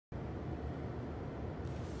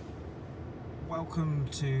welcome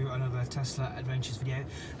to another Tesla Adventures video.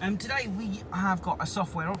 Today we have got a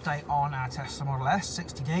software update on our Tesla Model S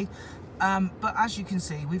 60D, but as you can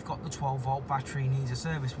see we've got the 12 volt battery needs a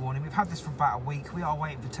service warning. We've had this for about a week. We are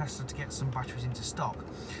waiting for Tesla to get some batteries into stock.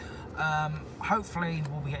 Hopefully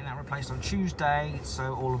we'll be getting that replaced on Tuesday,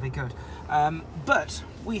 so all will be good. But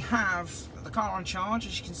we have the car on charge,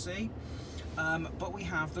 as you can see, but we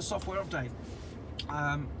have the software update.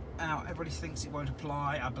 Now everybody thinks it won't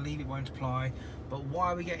apply. I believe it won't apply, but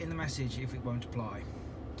why are we getting the message if it won't apply?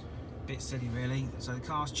 Bit silly really. So the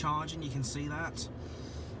car's charging, you can see that.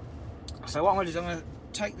 So what I'm going to do is I'm going to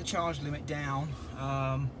take the charge limit down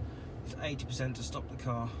to 80% to stop the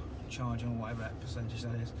car charging, or whatever that percentage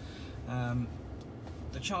that is.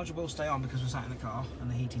 The charger will stay on because we're sat in the car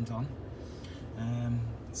and the heating's on,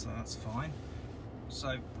 so that's fine.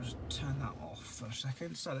 So we'll just turn that off for a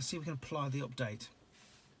second. So let's see if we can apply the update.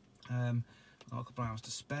 I've got a couple of hours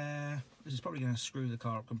to spare. This is probably going to screw the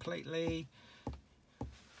car up completely.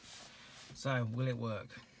 So will it work?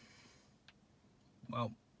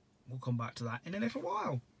 Well, we'll come back to that in a little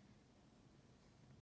while.